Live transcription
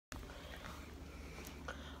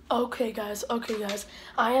Okay guys,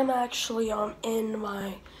 I am actually in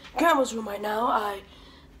my grandma's room right now. I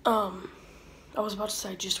was about to say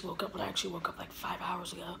I just woke up, but I actually woke up like 5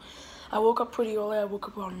 hours ago. I woke up pretty early. I woke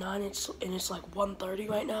up around 9, and it's like 1:30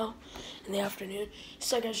 right now in the afternoon.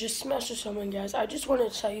 So guys, just smash this someone, guys. I just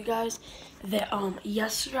wanted to tell you guys that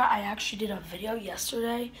yesterday I actually did a video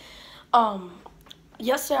yesterday.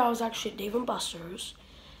 Yesterday I was actually at Dave & Buster's,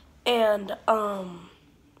 and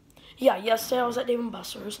yeah, yesterday I was at Dave &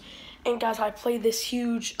 Buster's, and guys, I played this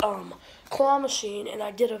huge claw machine, and I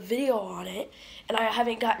did a video on it, and I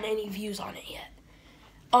haven't gotten any views on it yet.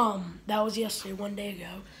 That was yesterday, 1 day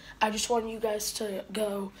ago. I just wanted you guys to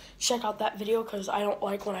go check out that video, because I don't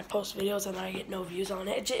like when I post videos and I get no views on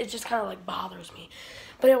it. It just kind of like bothers me.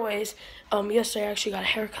 But anyways, yesterday I actually got a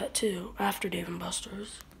haircut too, after Dave &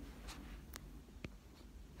 Buster's.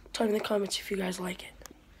 Tell me in the comments if you guys like it.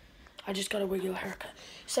 I just got a regular haircut.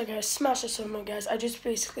 So guys, smash this one, guys. I just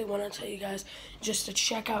basically want to tell you guys just to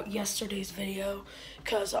check out yesterday's video,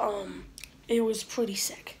 because it was pretty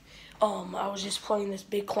sick. I was just playing this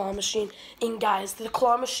big claw machine, and guys, the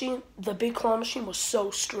big claw machine was so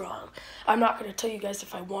strong. I'm not going to tell you guys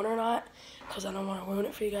if I won or not, because I don't want to ruin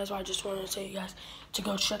it for you guys, but I just wanted to tell you guys to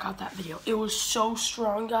go check out that video. It was so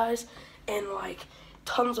strong, guys, and like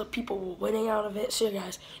tons of people were winning out of it. So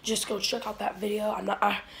guys, just go check out that video.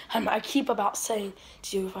 I keep about saying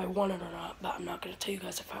to you if I won it or not, but I'm not going to tell you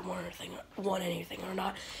guys if I won anything or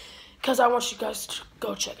not, because I want you guys to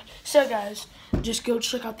go check it. So guys, just go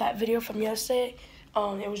check out that video from yesterday.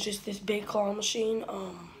 It was just this big claw machine.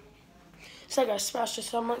 So guys, smash this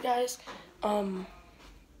thumb up, guys.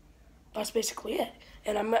 That's basically it.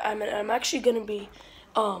 And I'm actually gonna be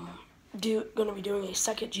doing a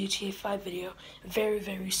second GTA 5 video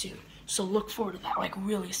very soon. So look forward to that, like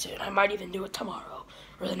really soon. I might even do it tomorrow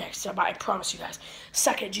or the next time. I promise you guys,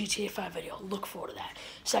 second GTA 5 video. Look forward to that.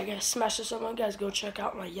 So I guess smash this on, guys. Go check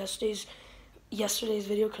out my yesterday's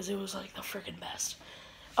video, because it was like the freaking best.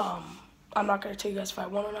 I'm not gonna tell you guys if I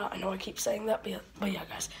won or not. I know I keep saying that, but yeah,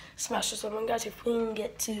 guys, smash this on, guys. If we can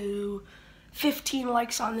get to 15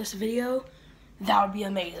 likes on this video, that would be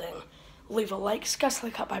amazing. Leave a like, guys,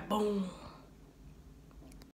 like up by boom.